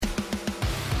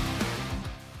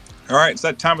All right, it's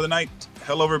that time of the night.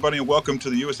 Hello, everybody, and welcome to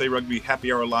the USA Rugby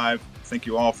Happy Hour Live. Thank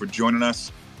you all for joining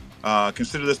us.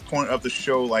 Consider this point of the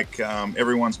show like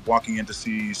everyone's walking in to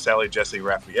see Sally, Jesse,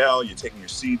 Raphael. You're taking your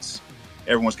seats.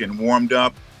 Everyone's getting warmed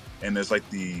up, and there's like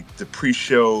the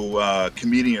pre-show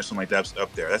comedian or something like that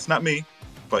up there. That's not me,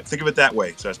 but think of it that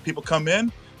way. So as people come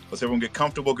in, let's everyone get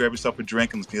comfortable, grab yourself a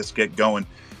drink, and let's get going.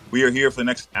 We are here for the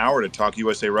next hour to talk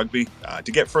USA Rugby.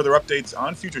 To get further updates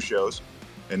on future shows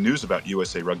and news about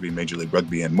USA Rugby, Major League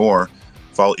Rugby, and more,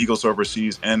 follow Eagles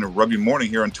Overseas and Rugby Morning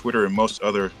here on Twitter and most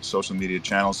other social media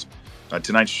channels.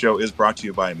 Tonight's show is brought to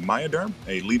you by Myaderm,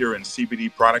 a leader in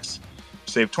CBD products.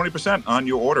 Save 20% on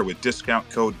your order with discount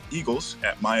code EAGLES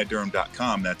at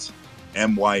myaderm.com. That's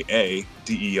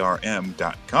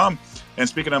MYADERM.com. And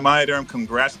speaking of Myaderm,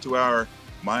 congrats to our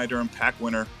Myaderm pack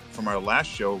winner from our last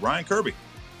show, Ryan Kirby.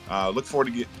 Look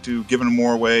forward to giving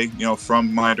more away,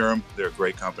 from Myaderm. They're a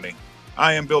great company.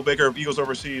 I am Bill Baker of Eagles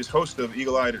Overseas, host of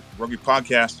Eagle-Eyed Rugby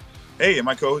Podcast. Hey, and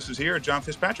my co-host is here, John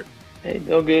Fitzpatrick. Hey,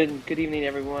 Bill, good evening,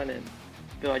 everyone. And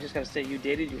Bill, I just got to say, you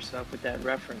dated yourself with that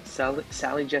reference.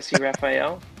 Sally, Jesse,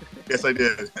 Raphael? Yes, I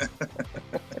did.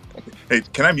 Hey,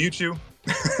 can I mute you?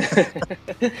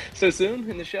 So soon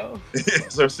in the show?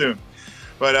 So soon.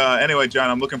 But anyway, John,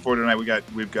 I'm looking forward to tonight.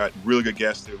 We've got really good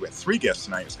guests. We have 3 guests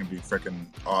tonight. It's going to be freaking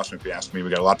awesome if you ask me. We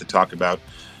got a lot to talk about.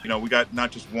 We got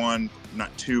not just one, not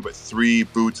 2, but 3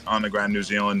 boots on the ground in New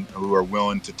Zealand who are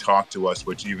willing to talk to us,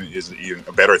 which is even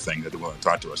a better thing that they're willing to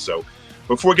talk to us. So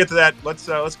before we get to that,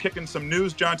 let's kick in some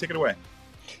news. John, take it away.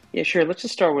 Yeah, sure. Let's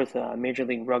just start with Major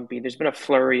League Rugby. There's been a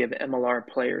flurry of MLR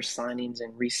players signings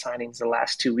and re-signings the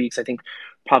last 2 weeks. I think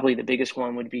probably the biggest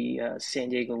one would be San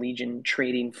Diego Legion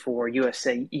trading for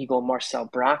USA Eagle Marcel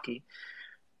Bracchi.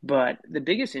 But the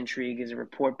biggest intrigue is a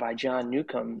report by John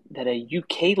Newcomb that a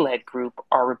UK-led group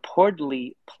are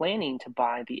reportedly planning to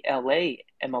buy the LA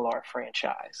MLR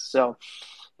franchise. So,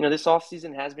 this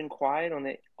offseason has been quiet on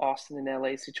the Austin and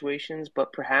LA situations,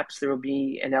 but perhaps there will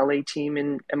be an LA team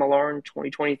in MLR in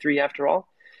 2023 after all.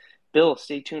 Bill,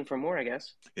 stay tuned for more, I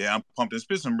guess. Yeah, I'm pumped. There's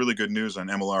been some really good news on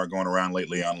MLR going around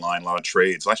lately online. A lot of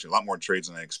trades, actually a lot more trades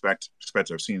than I expect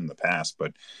I've seen in the past.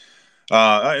 But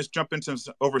let's jump into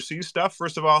some overseas stuff.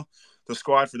 First of all, the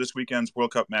squad for this weekend's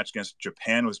World Cup match against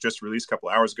Japan was just released a couple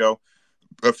hours ago.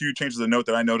 A few changes of note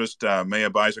that I noticed.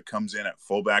 Maya Beiser comes in at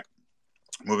fullback,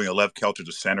 moving Alev Kelter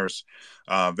to centers.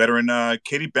 Veteran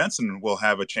Katie Benson will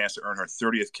have a chance to earn her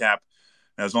 30th cap.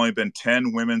 There's only been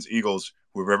 10 women's Eagles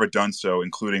who have ever done so,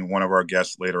 including one of our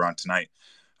guests later on tonight.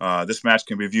 This match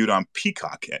can be viewed on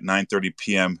Peacock at 9:30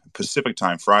 p.m. Pacific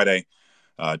time Friday,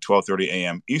 12:30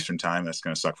 a.m. Eastern time. That's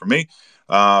going to suck for me.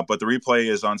 But the replay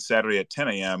is on Saturday at 10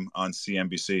 a.m. on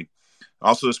CNBC.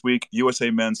 Also this week,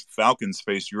 USA men's Falcons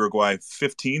face Uruguay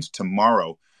 15s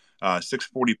tomorrow.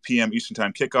 6:40 p.m. Eastern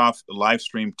Time kickoff. The live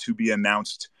stream to be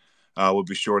announced. We'll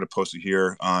be sure to post it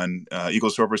here on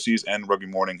Eagles Overseas and Rugby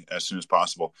Morning as soon as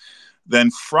possible.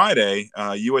 Then Friday,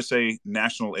 USA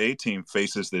National A team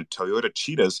faces the Toyota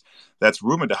Cheetahs. That's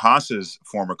Ruben de Haas's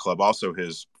former club, also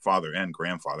his father and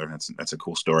grandfather. That's a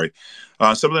cool story.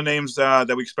 Some of the names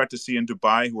that we expect to see in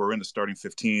Dubai who are in the starting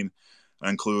 15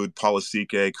 include Paula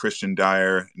Sike, Christian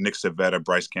Dyer, Nick Savetta,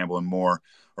 Bryce Campbell, and more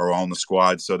are all in the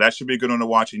squad. So that should be a good one to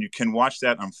watch. And you can watch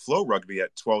that on Flow Rugby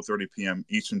at 12:30 p.m.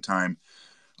 Eastern Time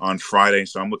on Friday.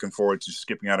 So I'm looking forward to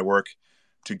skipping out of work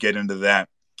to get into that.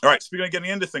 All right, speaking of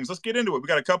getting into things, let's get into it. We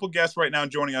got a couple guests right now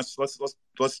joining us.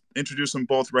 Let's introduce them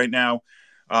both right now.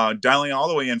 Dialing all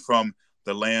the way in from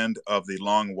the land of the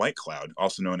long white cloud,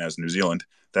 also known as New Zealand.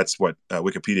 That's what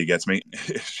Wikipedia gets me.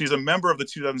 She's a member of the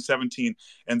 2017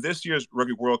 and this year's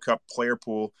Rugby World Cup player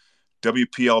pool,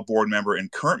 WPL board member,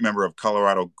 and current member of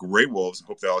Colorado Grey Wolves.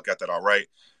 Hope they all got that all right.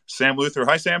 Sam Luther.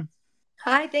 Hi, Sam.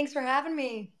 Hi, thanks for having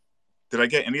me. Did I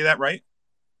get any of that right?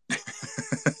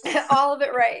 All of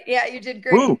it right. Yeah, you did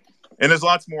great. Woo. And there's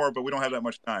lots more, but we don't have that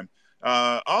much time.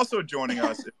 Also joining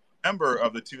us is a member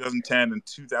of the 2010 and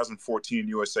 2014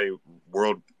 USA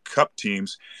World Cup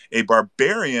teams, a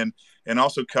Barbarian, and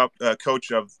also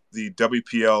coach of the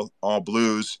WPL All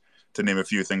Blues, to name a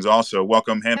few things also.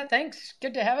 Welcome, Hannah. Yeah, thanks.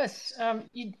 Good to have us.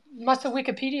 You must have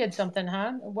Wikipedia'd something,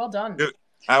 huh? Well done.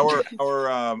 Our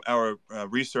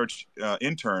research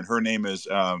intern, her name is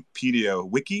Pedia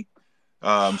Wiki.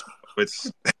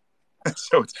 It's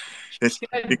good. She's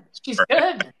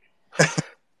good.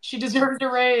 She deserved a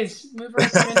raise. Move her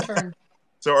up to intern.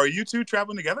 So are you two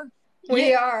traveling together?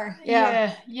 We are.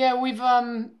 Yeah. We've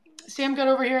Sam got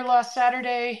over here last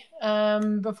Saturday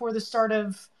before the start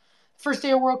of first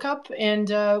day of World Cup, and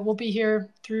we'll be here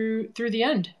through the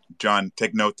end. John,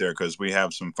 take note there because we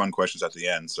have some fun questions at the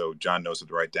end, so John knows what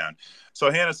to write down.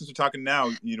 So Hannah, since we're talking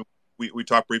now, we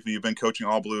talked briefly. You've been coaching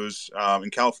All Blues in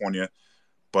California,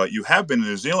 but you have been in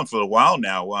New Zealand for a while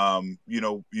now.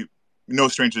 You no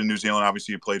stranger to New Zealand.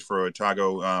 Obviously, you played for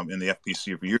Otago in the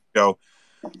FPC a few years ago.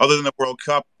 Other than the World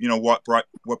Cup, what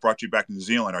brought you back to New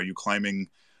Zealand? Are you climbing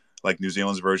like New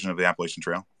Zealand's version of the Appalachian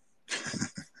Trail?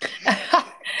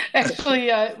 Actually,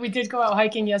 we did go out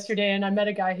hiking yesterday, and I met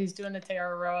a guy who's doing the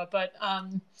Aotearoa. But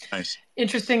nice.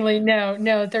 Interestingly,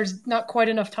 no, there's not quite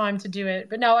enough time to do it.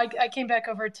 But no, I came back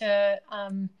over to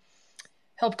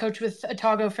help coach with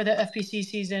Otago for the FPC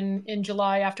season in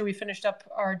July after we finished up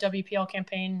our WPL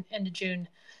campaign end of June.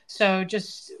 So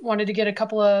just wanted to get a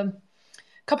couple of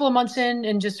months in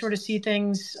and just sort of see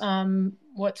things.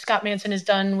 What Scott Manson has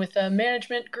done with the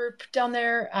management group down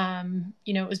there.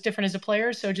 It was different as a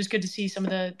player, so just good to see some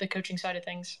of the coaching side of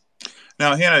things.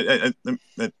 Now, Hannah,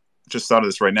 I just thought of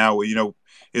this right now.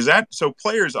 Is that so?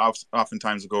 Players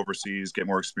oftentimes go overseas, get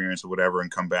more experience or whatever, and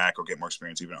come back or get more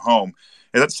experience even at home.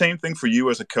 Is that the same thing for you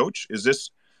as a coach? Is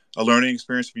this a learning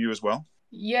experience for you as well?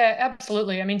 Yeah,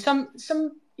 absolutely. I mean, some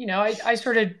I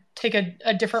sort of take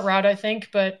a different route, I think,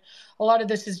 but a lot of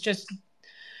this is just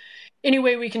any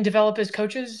way we can develop as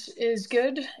coaches is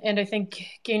good. And I think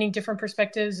gaining different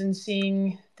perspectives and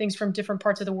seeing things from different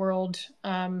parts of the world,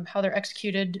 how they're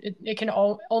executed, it can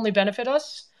only benefit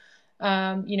us.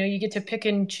 You get to pick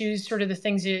and choose sort of the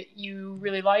things that you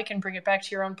really like and bring it back to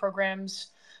your own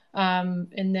programs.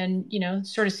 And then,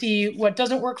 sort of see what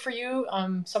doesn't work for you.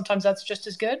 Sometimes that's just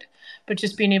as good, but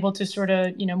just being able to sort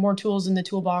of, more tools in the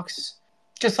toolbox,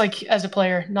 just like as a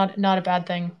player, not a bad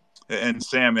thing. And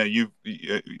Sam,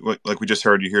 like we just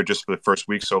heard, you here just for the first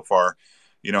week so far.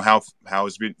 How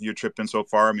has your trip been so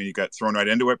far? I mean, you got thrown right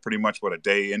into it pretty much. A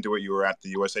day into it, you were at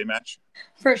the USA match?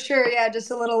 For sure, yeah,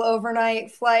 just a little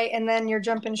overnight flight, and then you're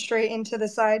jumping straight into the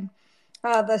side,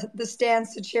 the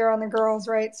stands to cheer on the girls,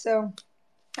 right? So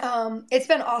it's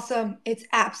been awesome. It's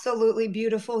absolutely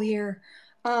beautiful here.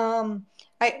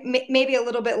 Maybe a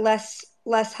little bit less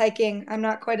hiking. I'm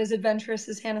not quite as adventurous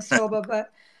as Hannah Stolba,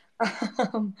 but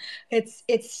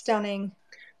it's stunning.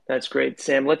 That's great,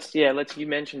 Sam. You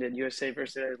mentioned it, USA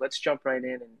versus. Let's jump right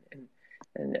in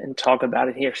and talk about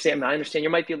it here. Sam, I understand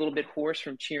you might be a little bit hoarse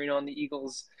from cheering on the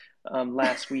Eagles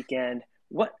last weekend.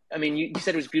 You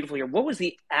said it was beautiful here. What was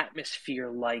the atmosphere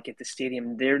like at the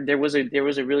stadium? There was a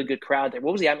really good crowd there.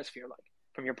 What was the atmosphere like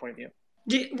from your point of view?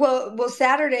 Well,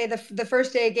 Saturday, the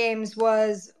first day of games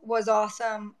was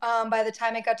awesome. By the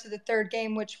time I got to the third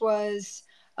game, which was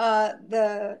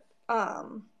the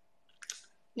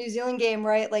New Zealand game,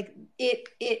 right? Like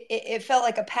it felt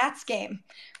like a Pats game.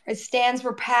 Right? Stands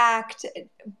were packed.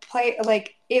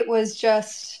 It was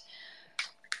just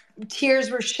tears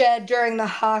were shed during the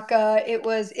haka. It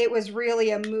was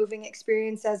really a moving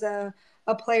experience as a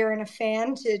player and a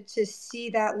fan to see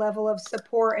that level of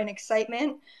support and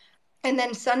excitement. And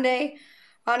then Sunday,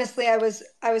 honestly, I was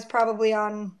probably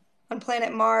on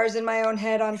planet Mars in my own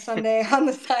head on Sunday on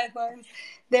the sidelines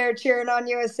there cheering on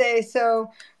USA. So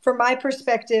from my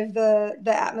perspective, the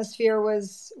atmosphere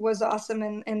was awesome,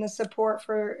 and the support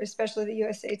for especially the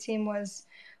USA team was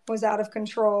out of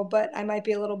control, but I might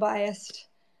be a little biased.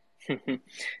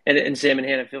 and Sam and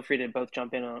Hannah, feel free to both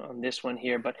jump in on this one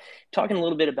here. But talking a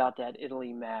little bit about that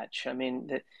Italy match, I mean,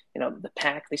 the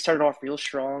pack, they started off real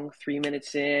strong. 3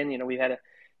 minutes in,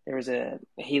 there was a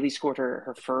Haley scored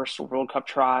her first World Cup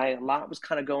try. A lot was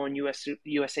kind of going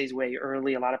USA's way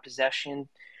early. A lot of possession.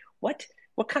 What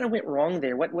kind of went wrong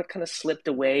there? What kind of slipped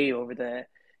away over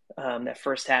that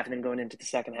first half and then going into the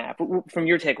second half? From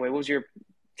your takeaway, what was your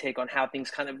take on how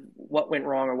things what went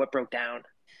wrong or what broke down?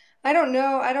 I don't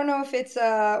know if it's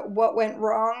what went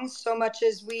wrong so much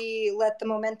as we let the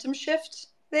momentum shift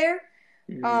there.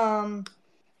 Mm-hmm.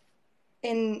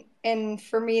 And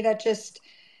for me, that just,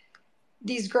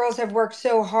 these girls have worked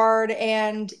so hard,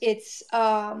 and it's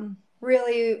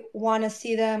really want to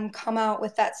see them come out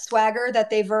with that swagger that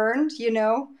they've earned,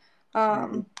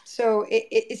 Mm-hmm. So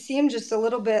it seemed just a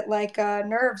little bit like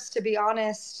nerves, to be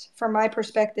honest, from my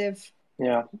perspective.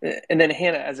 Yeah. And then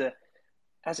Hannah,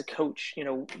 as a coach,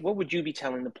 what would you be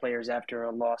telling the players after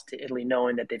a loss to Italy,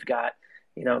 knowing that they've got,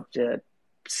 to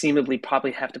seemingly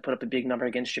probably have to put up a big number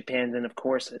against Japan, and of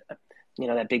course,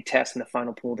 that big test in the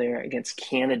final pool there against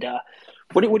Canada.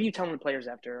 What are you telling the players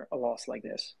after a loss like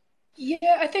this?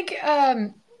 Yeah, I think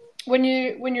when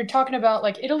you're talking about,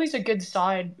 like, Italy's a good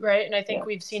side, right? And I think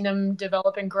we've seen them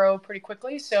develop and grow pretty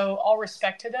quickly. So all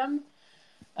respect to them,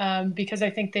 because I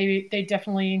think they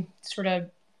definitely sort of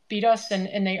beat us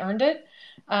and they earned it.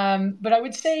 But I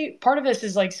would say part of this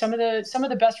is, like, some of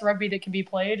the best rugby that can be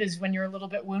played is when you're a little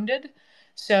bit wounded.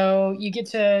 So you get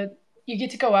to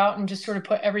go out and just sort of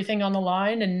put everything on the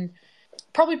line and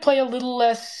probably play a little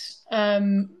less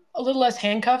a little less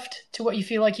handcuffed to what you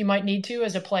feel like you might need to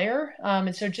as a player.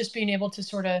 And so just being able to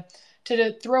sort of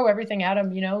to throw everything at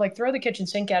them, like throw the kitchen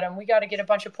sink at them. We got to get a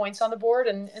bunch of points on the board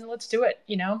and let's do it,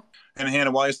 And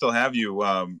Hannah, while I still have you,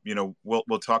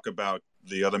 we'll talk about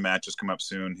the other matches come up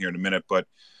soon here in a minute. But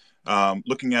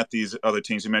looking at these other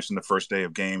teams, you mentioned the first day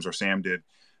of games, or Sam did.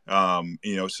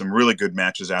 Some really good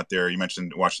matches out there. You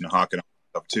mentioned watching the hockey and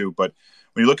stuff too. But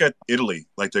when you look at Italy,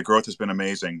 like their growth has been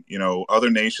amazing. Other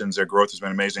nations, their growth has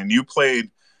been amazing. You played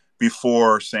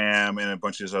before Sam and a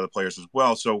bunch of these other players as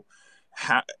well. So,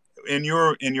 in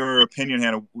your opinion,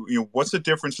 Hannah, what's the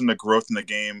difference in the growth in the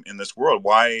game in this world?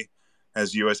 Why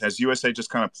has USA just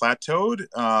kind of plateaued?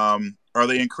 Are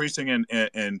they increasing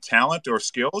in talent or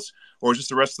skills, or is just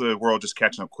the rest of the world just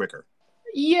catching up quicker?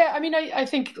 Yeah, I mean, I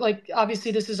think, like,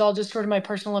 obviously this is all just sort of my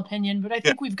personal opinion, but I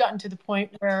think we've gotten to the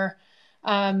point where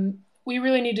we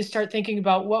really need to start thinking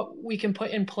about what we can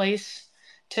put in place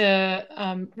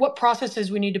what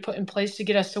processes we need to put in place to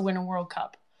get us to win a World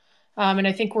Cup. And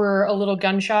I think we're a little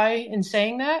gun shy in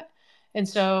saying that. And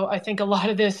so I think a lot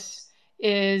of this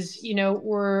is,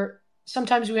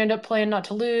 sometimes we end up playing not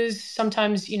to lose.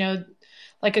 Sometimes,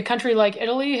 like a country like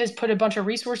Italy has put a bunch of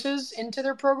resources into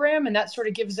their program, and that sort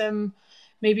of gives them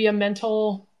maybe a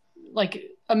mental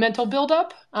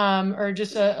buildup, or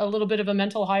just a little bit of a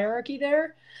mental hierarchy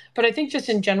there. But I think just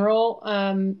in general,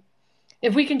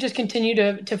 if we can just continue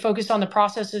to focus on the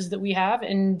processes that we have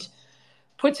and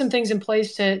put some things in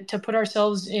place to put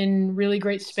ourselves in really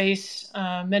great space,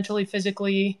 mentally,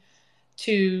 physically,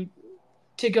 to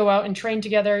go out and train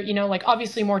together, like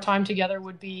obviously more time together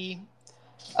would be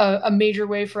a major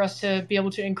way for us to be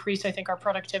able to increase, I think, our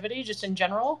productivity just in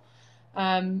general.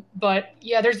 But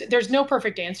yeah, there's no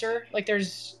perfect answer. Like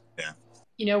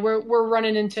we're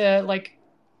running into, like,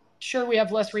 sure, we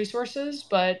have less resources,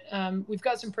 but we've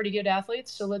got some pretty good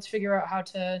athletes. So let's figure out how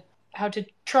to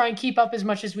try and keep up as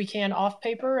much as we can off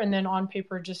paper, and then on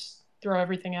paper, just throw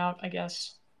everything out, I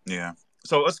guess. Yeah.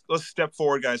 So let's step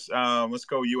forward, guys. Let's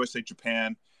go USA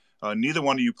Japan. Neither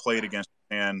one of you played against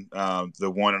Japan. The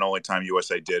one and only time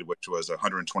USA did, which was a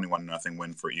 121-0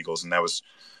 win for Eagles, and that was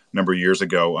a number of years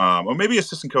ago. Or maybe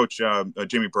assistant coach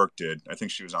Jamie Burke did. I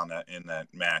think she was in that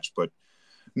match, but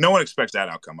no one expects that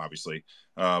outcome, obviously.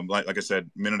 Like I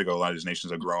said a minute ago, a lot of these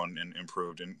nations have grown and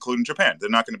improved, including Japan. They're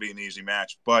not going to be an easy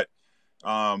match. But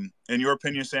in your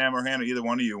opinion, Sam or Hannah, either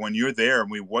one of you, when you're there,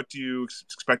 what do you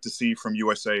expect to see from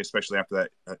USA, especially after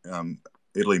that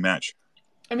Italy match?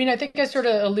 I mean, I think I sort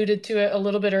of alluded to it a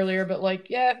little bit earlier, but I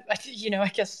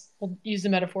guess we'll use the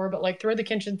metaphor, but like throw the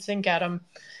kitchen sink at them,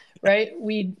 right?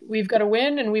 We've got to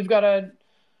win, and we've got to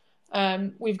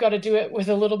do it with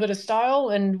a little bit of style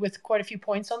and with quite a few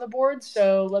points on the board.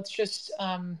 So let's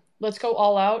go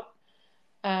all out.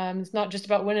 It's not just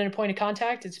about winning a point of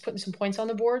contact; it's putting some points on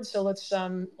the board. So let's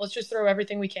just throw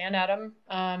everything we can at them,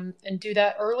 and do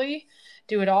that early,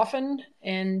 do it often,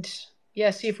 and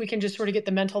see if we can just sort of get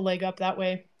the mental leg up that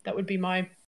way. That would be my.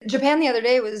 Japan the other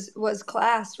day was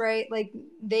class, right? Like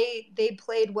they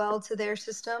played well to their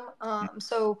system.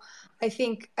 So I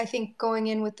think going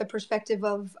in with the perspective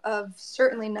of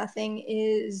certainly nothing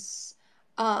is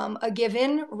a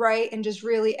given, right? And just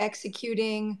really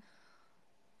executing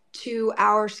to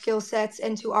our skill sets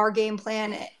and to our game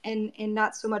plan, and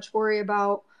not so much worry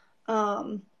about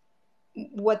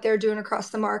what they're doing across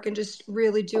the mark, and just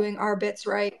really doing our bits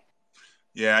right.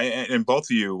 Yeah, and both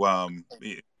of you.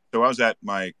 So I was at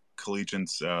my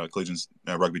collegiate's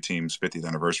rugby team's 50th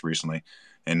anniversary recently,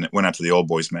 and went out to the old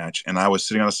boys match. And I was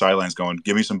sitting on the sidelines going,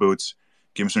 "Give me some boots,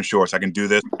 give me some shorts. I can do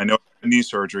this. I know knee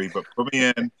surgery, but put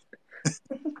me in."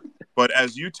 But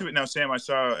as you two now, Sam, I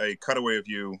saw a cutaway of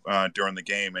you during the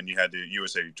game, and you had the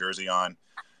USA jersey on.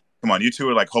 Come on, you two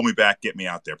are like, "Hold me back, get me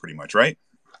out there," pretty much, right?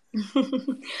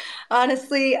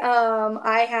 Honestly,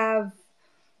 I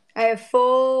have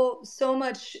so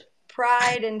much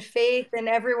pride and faith in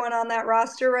everyone on that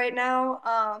roster right now.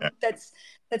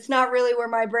 That's not really where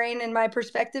my brain and my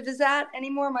perspective is at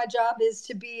anymore. My job is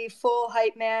to be full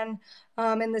hype man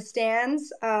in the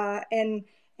stands, and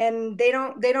they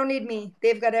don't need me.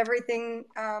 They've got everything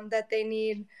that they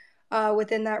need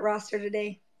within that roster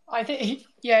today. I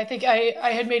think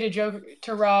I had made a joke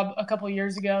to Rob a couple of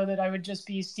years ago that I would just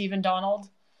be Stephen Donald,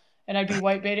 and I'd be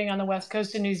white baiting on the west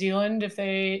coast of New Zealand if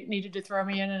they needed to throw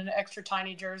me in an extra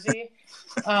tiny jersey.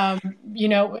 But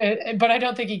I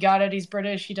don't think he got it. He's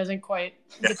British. He doesn't quite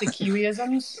get the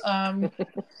Kiwiisms.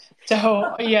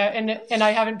 So yeah, and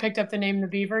I haven't picked up the name the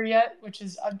Beaver yet, which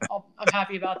is I'm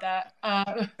happy about that.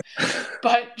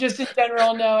 But just in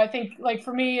general, no, I think, like,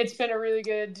 for me, it's been a really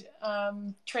good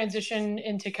transition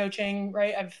into coaching.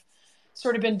 Right,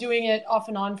 sort of been doing it off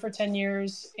and on for 10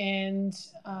 years. And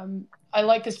I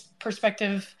like this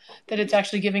perspective that it's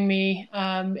actually giving me.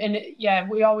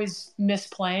 We always miss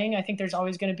playing. I think there's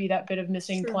always going to be that bit of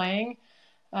missing playing.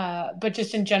 But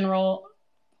just in general,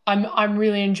 I'm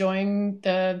really enjoying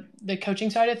the coaching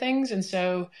side of things. And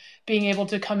so being able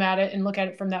to come at it and look at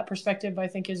it from that perspective, I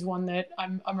think is one that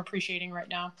I'm appreciating right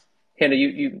now. Hannah,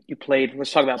 you played,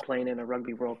 let's talk about playing in a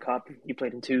Rugby World Cup. You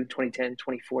played in 2010,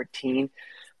 2014.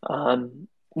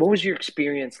 What was your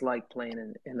experience like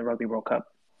playing in the Rugby World Cup?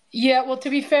 Yeah, well, to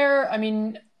be fair, I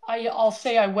mean, I'll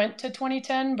say I went to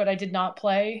 2010, but I did not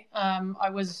play. I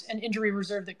was an injury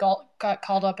reserve that got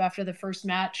called up after the first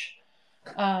match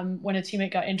when a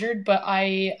teammate got injured. But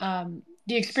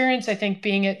the experience, I think,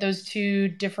 being at those two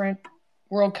different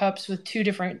World Cups with two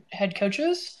different head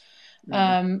coaches,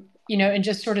 and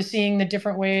just sort of seeing the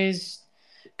different ways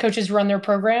coaches run their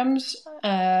programs,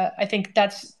 I think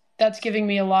that's giving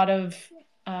me a lot of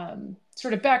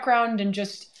sort of background and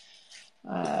just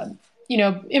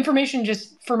information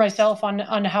just for myself on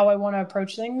how I want to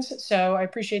approach things. So I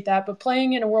appreciate that. But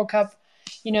playing in a World Cup,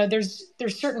 there's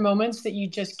certain moments that you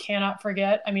just cannot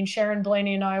forget. I mean, Sharon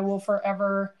Blaney and I will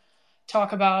forever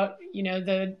talk about,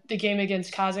 the game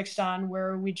against Kazakhstan,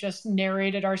 where we just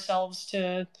narrated ourselves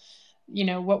to,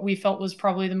 what we felt was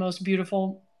probably the most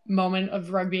beautiful moment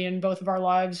of rugby in both of our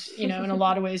lives, in a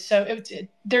lot of ways. So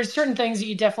there's certain things that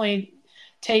you definitely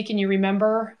take and you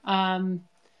remember.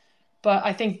 But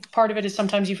I think part of it is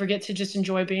sometimes you forget to just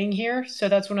enjoy being here. So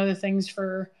that's one of the things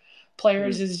for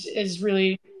players is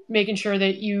really making sure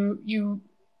that you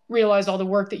realize all the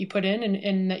work that you put in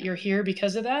and that you're here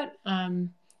because of that.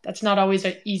 That's not always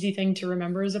an easy thing to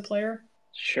remember as a player.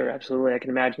 Sure, absolutely. I can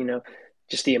imagine,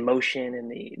 just the emotion and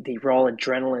the raw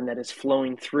adrenaline that is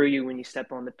flowing through you when you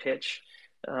step on the pitch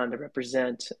to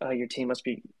represent your team must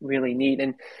be really neat.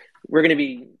 And we're going to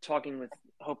be talking with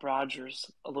Hope Rogers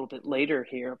a little bit later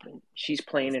here, but she's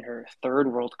playing in her third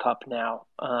World Cup now.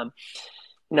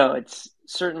 It's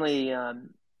certainly,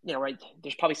 right.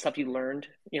 There's probably stuff you learned,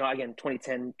 again,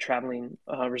 2010 traveling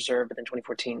reserve, but then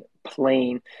 2014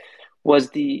 playing. Was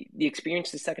the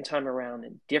experience the second time around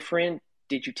different?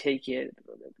 Did you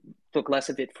took less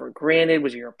of it for granted?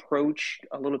 Was your approach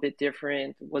a little bit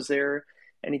different? Was there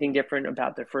anything different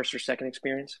about the first or second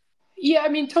experience? Yeah, I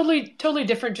mean, totally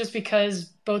different just because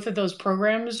both of those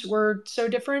programs were so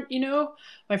different,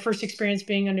 My first experience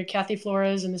being under Kathy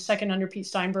Flores and the second under Pete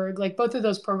Steinberg, like both of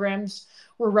those programs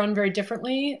were run very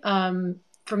differently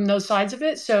from those sides of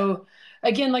it. So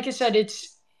again, like I said,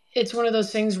 it's one of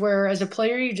those things where as a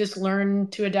player, you just learn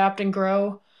to adapt and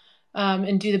grow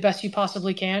and do the best you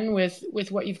possibly can with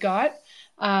what you've got.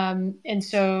 And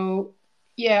so,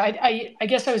 yeah, I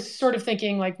guess I was sort of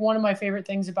thinking like one of my favorite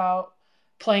things about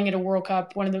playing at a World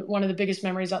Cup, one of the biggest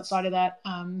memories outside of that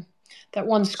that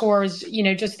one score is,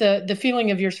 just the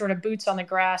feeling of your sort of boots on the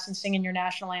grass and singing your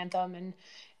national anthem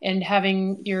and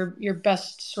having your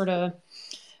best sort of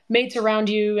mates around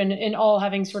you and all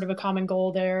having sort of a common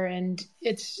goal there. And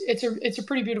it's a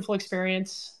pretty beautiful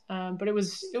experience. But it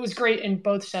was great in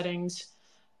both settings.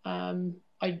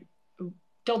 I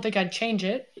don't think I'd change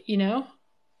it,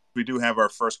 We do have our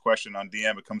first question on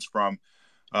DM. It comes from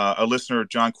a listener,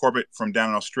 John Corbett from down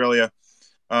in Australia.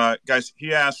 Guys,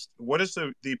 he asked, what is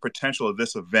the potential of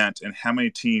this event and how many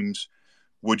teams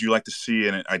would you like to see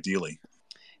in it ideally?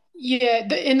 Yeah,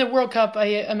 in the World Cup, I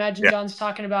imagine John's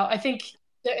talking about. I think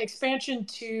the expansion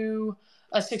to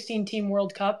a 16-team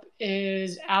World Cup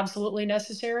is absolutely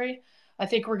necessary. I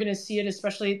think we're going to see it,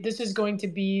 especially this is going to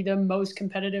be the most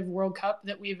competitive World Cup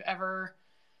that we've ever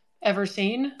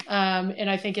seen. And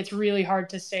I think it's really hard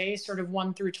to say sort of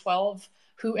 1 through 12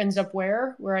 who ends up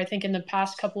where I think in the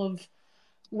past couple of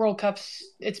World Cups,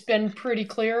 it's been pretty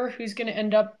clear who's going to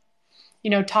end up,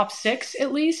 top 6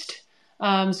 at least.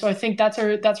 So I think that's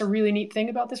a really neat thing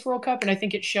about this World Cup. And I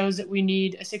think it shows that we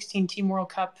need a 16-team World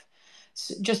Cup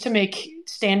just to make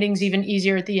standings even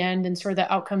easier at the end and sort of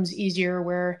the outcomes easier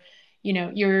where,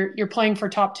 you're playing for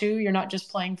top 2. You're not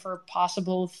just playing for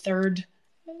possible third,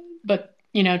 but,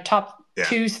 top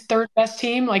 2, third best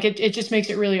team. Like it just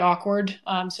makes it really awkward.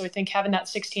 So I think having that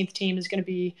 16th team is going to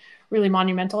be really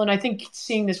monumental. And I think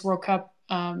seeing this World Cup,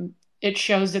 it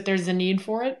shows that there's a need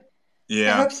for it.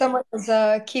 Yeah. I hope someone is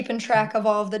keeping track of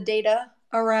all of the data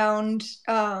around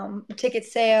ticket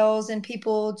sales and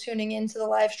people tuning into the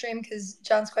live stream, because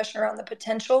John's question around the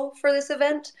potential for this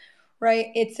event, right?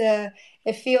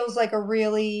 It feels like a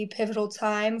really pivotal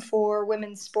time for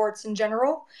women's sports in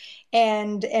general,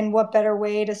 and what better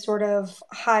way to sort of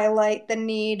highlight the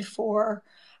need for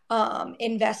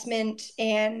investment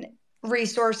and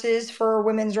resources for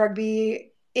women's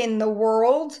rugby in the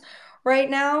world, right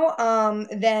now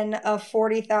than a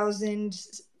 40,000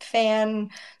 fan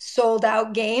sold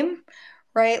out game,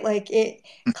 right? Like it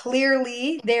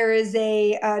clearly there is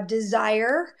a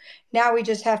desire. Now we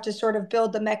just have to sort of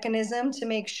build the mechanism to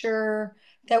make sure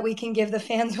that we can give the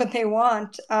fans what they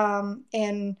want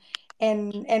and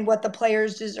what the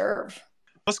players deserve.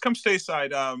 Let's come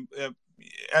stateside.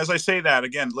 As I say that,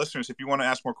 again, listeners, if you want to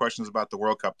ask more questions about the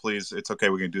World Cup, please, it's okay.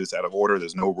 We can do this out of order.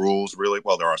 There's no rules, really.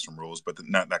 Well, there are some rules, but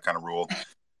not that kind of rule.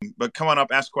 But come on up,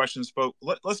 ask questions. But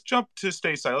let's jump to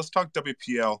stateside. Let's talk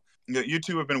WPL. You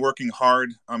two have been working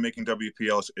hard on making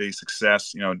WPL a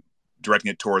success,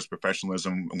 directing it towards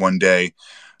professionalism one day.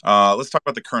 Let's talk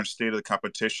about the current state of the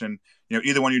competition.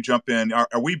 Either one you jump in.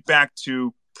 Are we back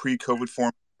to pre-COVID form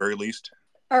at the very least?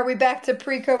 Are we back to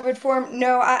pre-COVID form?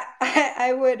 No,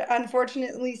 I would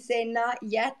unfortunately say not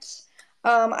yet.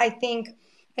 I think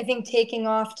taking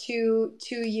off two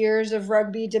years of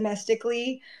rugby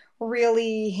domestically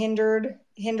really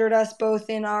hindered us both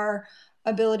in our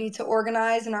ability to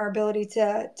organize and our ability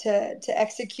to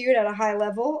execute at a high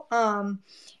level.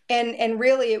 And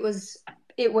really it was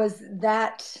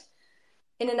that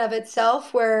in and of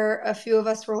itself where a few of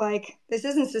us were like, this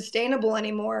isn't sustainable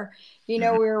anymore. We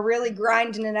were really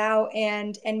grinding it out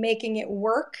and making it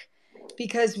work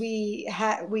because we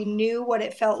knew what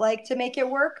it felt like to make it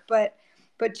work. But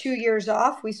 2 years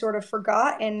off, we sort of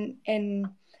forgot. And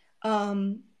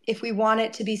if we want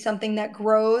it to be something that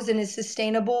grows and is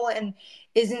sustainable and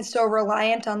isn't so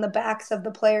reliant on the backs of the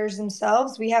players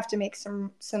themselves, we have to make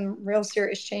some real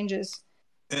serious changes.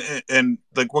 And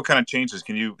like, what kind of changes?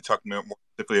 Can you talk more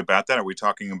specifically about that? Are we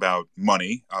talking about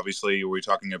money? Obviously, are we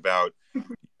talking about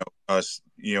us,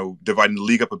 dividing the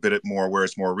league up a bit more, where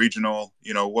it's more regional?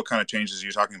 What kind of changes are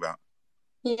you talking about?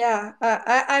 Yeah,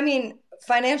 I mean,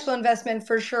 financial investment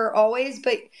for sure, always,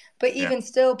 but even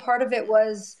still, part of it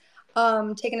was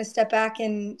taking a step back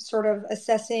and sort of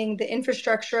assessing the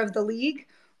infrastructure of the league,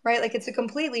 right? Like it's a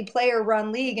completely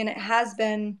player-run league, and it has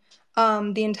been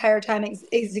the entire time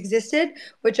it's existed,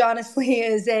 which honestly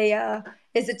is a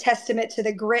testament to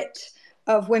the grit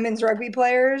of women's rugby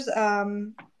players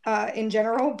in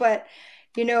general. But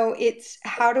it's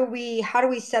how do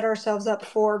we set ourselves up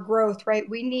for growth, right?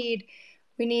 We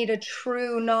need a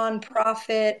true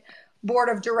nonprofit board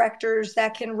of directors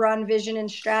that can run vision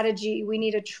and strategy. We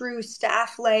need a true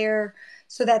staff layer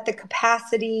so that the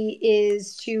capacity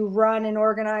is to run and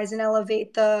organize and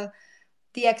elevate the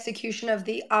execution of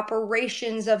the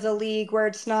operations of the league, where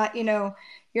it's not,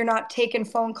 you're not taking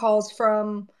phone calls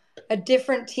from a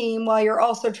different team while you're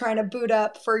also trying to boot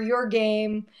up for your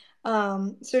game.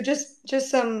 So just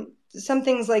some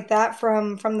things like that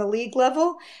from the league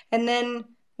level. And then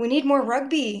we need more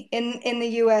rugby in the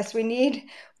US. We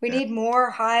need more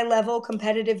high level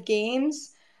competitive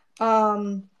games.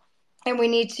 And we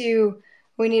need to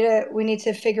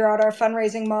figure out our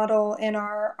fundraising model and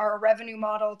our revenue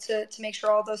model to make sure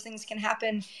all those things can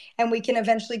happen, and we can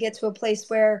eventually get to a place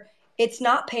where it's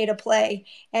not pay to play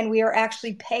and we are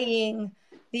actually paying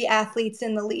the athletes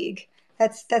in the league.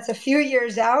 That's a few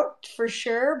years out for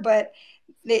sure, but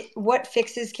what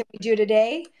fixes can we do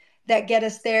today that get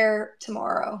us there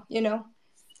tomorrow?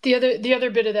 The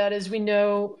other bit of that is we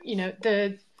know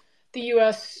the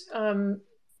U.S.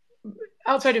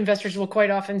 Outside investors will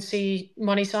quite often see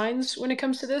money signs when it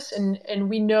comes to this, and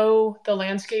we know the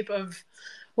landscape of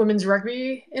women's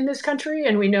rugby in this country,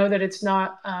 and we know that it's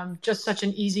not just such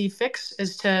an easy fix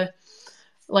as to,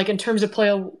 like, in terms of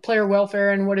player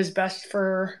welfare and what is best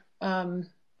for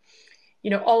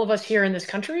all of us here in this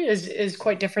country is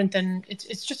quite different than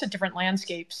it's just a different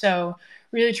landscape. So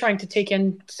really trying to take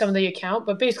in some of the account,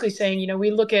 but basically saying,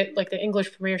 we look at like the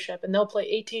English Premiership and they'll play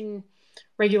 18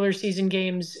 regular season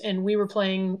games and we were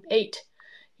playing 8.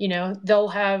 They'll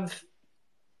have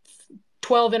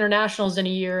 12 internationals in a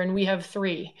year and we have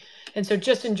 3. And so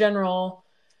just in general,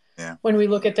 when we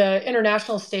look at the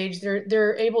international stage,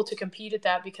 they're able to compete at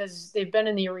that because they've been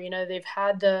in the arena, they've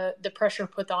had the pressure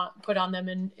put on them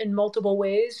in multiple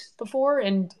ways before,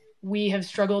 and we have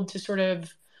struggled to sort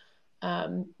of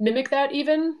mimic that,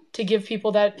 even to give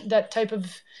people that type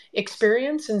of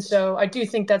experience. And so I do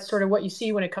think that's sort of what you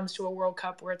see when it comes to a World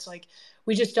Cup, where it's like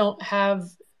we just don't have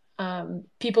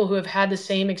people who have had the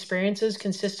same experiences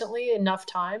consistently enough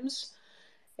times.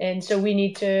 And so we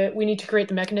need to create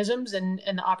the mechanisms and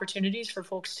the opportunities for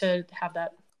folks to have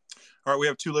that. All right, we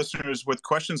have 2 listeners with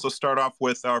questions. Let's start off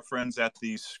with our friends at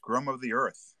the Scrum of the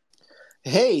Earth.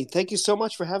 Hey, thank you so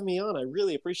much for having me on. I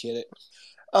really appreciate it.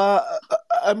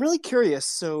 I'm really curious.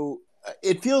 So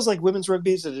it feels like women's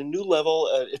rugby is at a new level.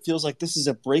 It feels like this is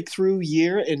a breakthrough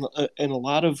year in a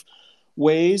lot of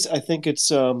ways. I think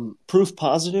it's proof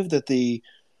positive that the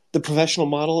the professional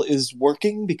model is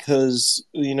working because,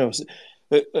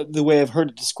 the way I've heard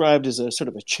it described is a sort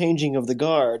of a changing of the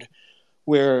guard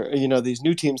where, these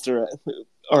new teams that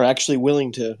are actually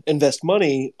willing to invest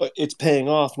money, it's paying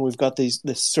off. And we've got this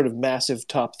sort of massive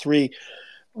top three.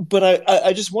 But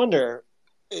I just wonder,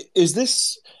 is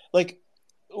this like,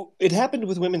 it happened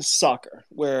with women's soccer,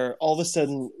 where all of a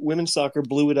sudden women's soccer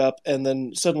blew it up, and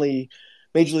then suddenly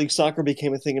Major League Soccer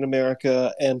became a thing in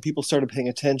America, and people started paying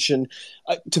attention.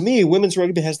 To me, women's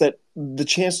rugby has the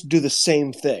chance to do the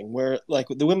same thing, where like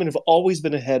the women have always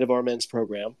been ahead of our men's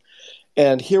program,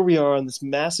 and here we are on this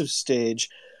massive stage.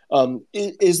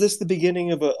 Is this the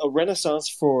beginning of a renaissance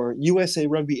for USA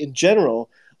Rugby in general,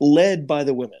 led by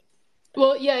the women?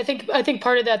 Well, yeah, I think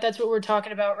part of that's what we're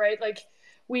talking about, right? Like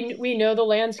we know the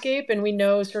landscape and we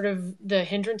know sort of the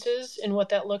hindrances and what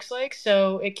that looks like.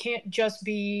 So it can't just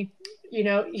be,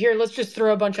 here, let's just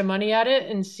throw a bunch of money at it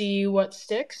and see what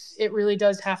sticks. It really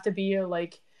does have to be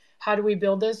how do we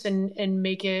build this and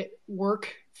make it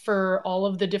work for all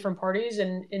of the different parties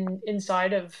and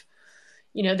inside of,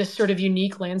 this sort of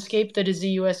unique landscape that is the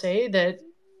USA, that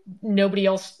nobody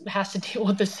else has to deal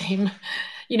with the same.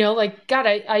 God,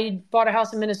 I bought a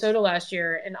house in Minnesota last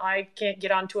year and I can't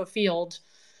get onto a field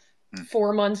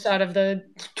 4 months out of the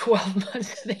 12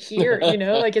 months of the year.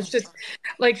 It's just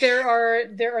like there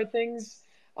are things,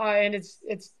 and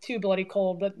it's too bloody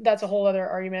cold, but that's a whole other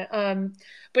argument.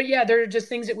 But yeah, there are just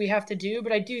things that we have to do.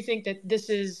 But I do think that this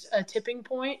is a tipping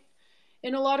point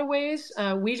in a lot of ways.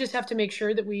 We just have to make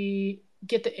sure that we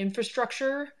get the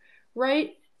infrastructure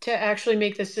right to actually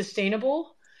make this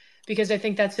sustainable, because I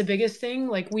think that's the biggest thing.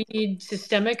 Like, we need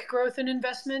systemic growth and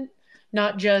investment,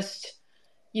 not just,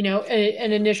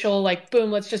 an initial boom,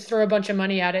 let's just throw a bunch of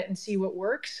money at it and see what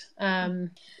works.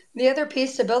 The other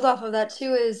piece to build off of that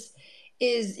too is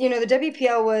the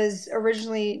WPL was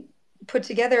originally put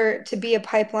together to be a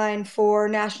pipeline for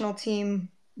national team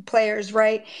players,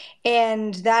 right?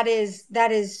 And that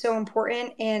is so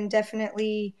important, and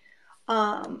definitely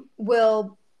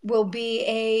will be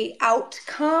a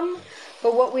outcome.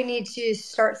 But what we need to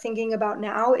start thinking about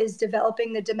now is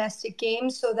developing the domestic game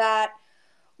so that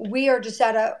we're just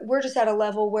at a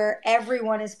level where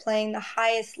everyone is playing the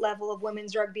highest level of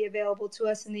women's rugby available to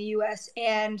us in the US.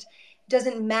 And it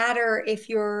doesn't matter if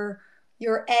your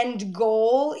end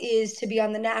goal is to be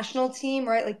on the national team,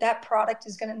 right? Like, that product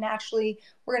is going to naturally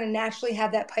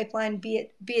have that pipeline be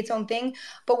its own thing,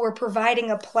 but we're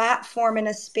providing a platform and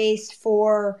a space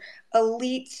for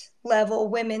elite level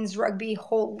women's rugby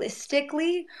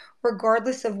holistically,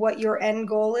 regardless of what your end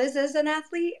goal is as an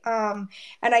athlete. And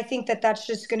I think that that's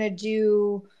just going to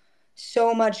do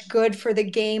so much good for the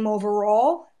game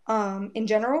overall, in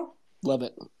general. Love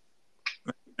it.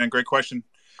 And great question.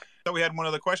 So we had one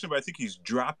other question, but I think he's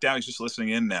dropped out. He's just listening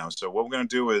in now. So what we're going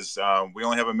to do is we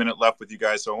only have a minute left with you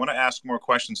guys. So I want to ask more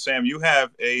questions. Sam, you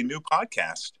have a new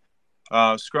podcast,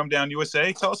 Scrum Down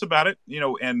USA. Tell us about it,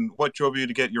 and what drove you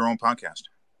to get your own podcast.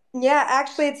 Yeah,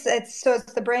 actually, it's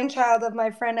the brainchild of my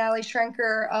friend Ali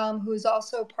Schrenker, who's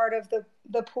also part of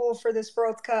the pool for this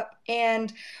World Cup.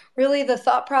 And really, the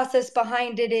thought process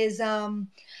behind it is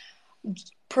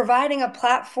providing a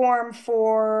platform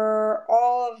for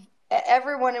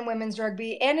everyone in women's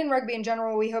rugby and in rugby in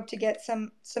general. We hope to get some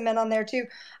men on there too.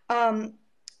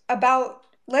 About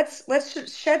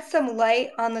let's shed some light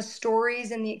on the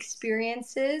stories and the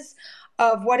experiences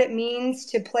of what it means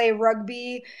to play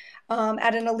rugby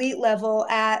at an elite level,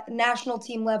 at national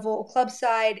team level, club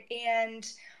side, and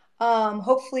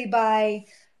hopefully by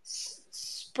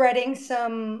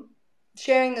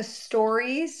sharing the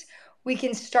stories, we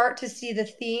can start to see the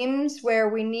themes where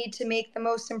we need to make the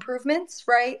most improvements,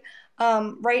 right?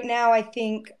 Right now, I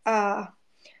think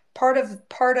part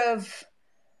of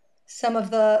some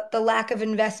of the lack of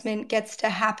investment gets to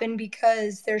happen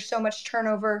because there's so much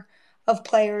turnover of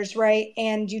players, right?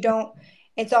 And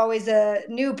it's always a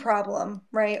new problem,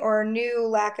 right? Or a new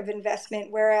lack of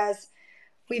investment, whereas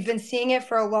we've been seeing it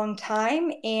for a long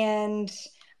time, and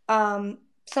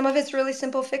some of it's really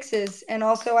simple fixes. And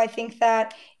also, I think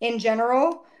that in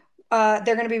general, they're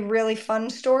going to be really fun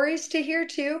stories to hear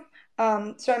too.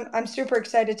 So I'm super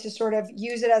excited to sort of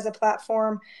use it as a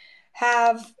platform,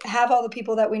 have all the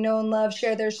people that we know and love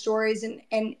share their stories,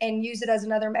 and use it as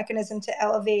another mechanism to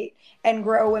elevate and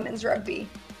grow women's rugby.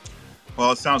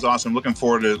 Well, it sounds awesome. Looking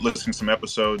forward to listening to some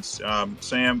episodes.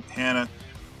 Sam, Hannah,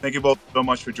 thank you both so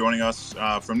much for joining us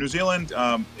from New Zealand.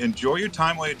 Enjoy your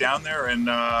time while you're down there, and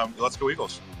let's go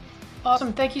Eagles.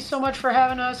 Awesome. Thank you so much for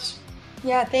having us.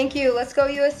 Yeah, thank you. Let's go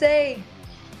USA.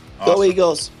 Awesome. Go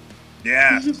Eagles.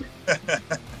 Yeah.